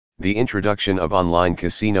The introduction of online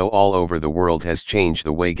casino all over the world has changed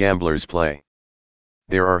the way gamblers play.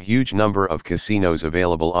 There are huge number of casinos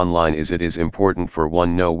available online, as it is important for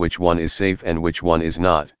one know which one is safe and which one is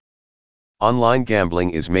not. Online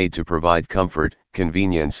gambling is made to provide comfort,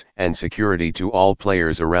 convenience, and security to all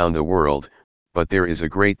players around the world, but there is a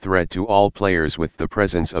great threat to all players with the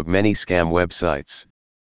presence of many scam websites.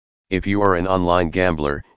 If you are an online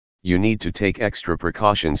gambler, you need to take extra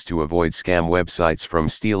precautions to avoid scam websites from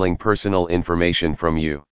stealing personal information from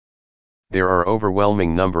you. There are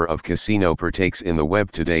overwhelming number of casino partakes in the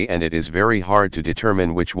web today, and it is very hard to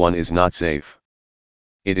determine which one is not safe.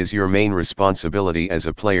 It is your main responsibility as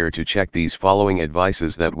a player to check these following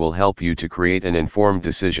advices that will help you to create an informed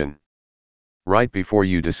decision. Right before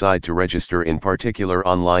you decide to register in particular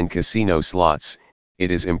online casino slots, it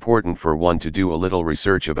is important for one to do a little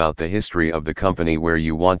research about the history of the company where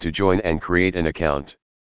you want to join and create an account.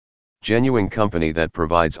 Genuine company that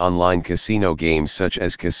provides online casino games such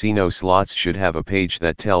as casino slots should have a page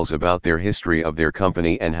that tells about their history of their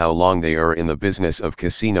company and how long they are in the business of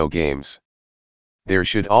casino games. There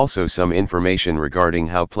should also some information regarding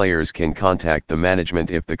how players can contact the management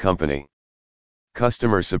if the company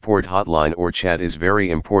customer support hotline or chat is very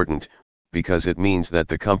important, because it means that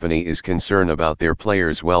the company is concerned about their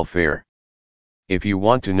players' welfare. If you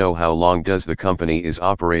want to know how long does the company is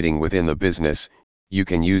operating within the business, you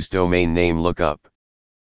can use domain name lookup.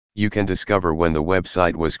 You can discover when the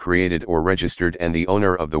website was created or registered and the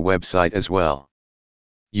owner of the website as well.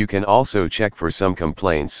 You can also check for some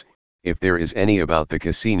complaints, if there is any about the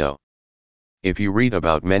casino. If you read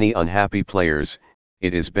about many unhappy players,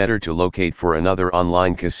 it is better to locate for another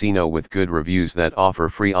online casino with good reviews that offer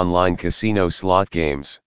free online casino slot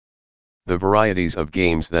games. The varieties of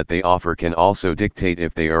games that they offer can also dictate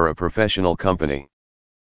if they are a professional company.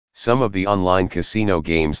 Some of the online casino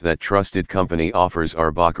games that trusted company offers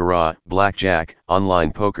are baccarat, blackjack,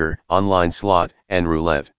 online poker, online slot, and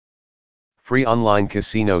roulette. Free online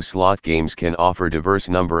casino slot games can offer diverse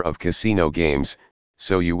number of casino games,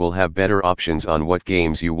 so you will have better options on what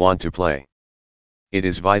games you want to play. It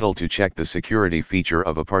is vital to check the security feature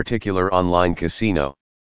of a particular online casino.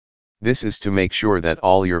 This is to make sure that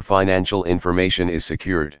all your financial information is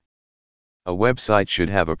secured. A website should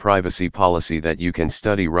have a privacy policy that you can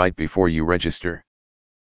study right before you register.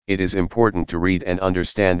 It is important to read and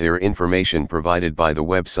understand their information provided by the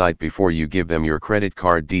website before you give them your credit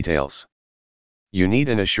card details. You need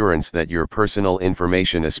an assurance that your personal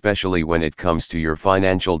information, especially when it comes to your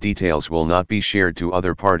financial details, will not be shared to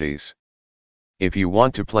other parties. If you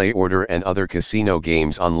want to play order and other casino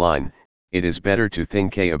games online, it is better to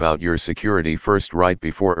think about your security first right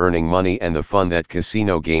before earning money and the fun that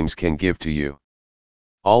casino games can give to you.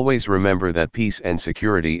 Always remember that peace and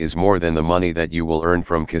security is more than the money that you will earn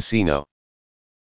from casino.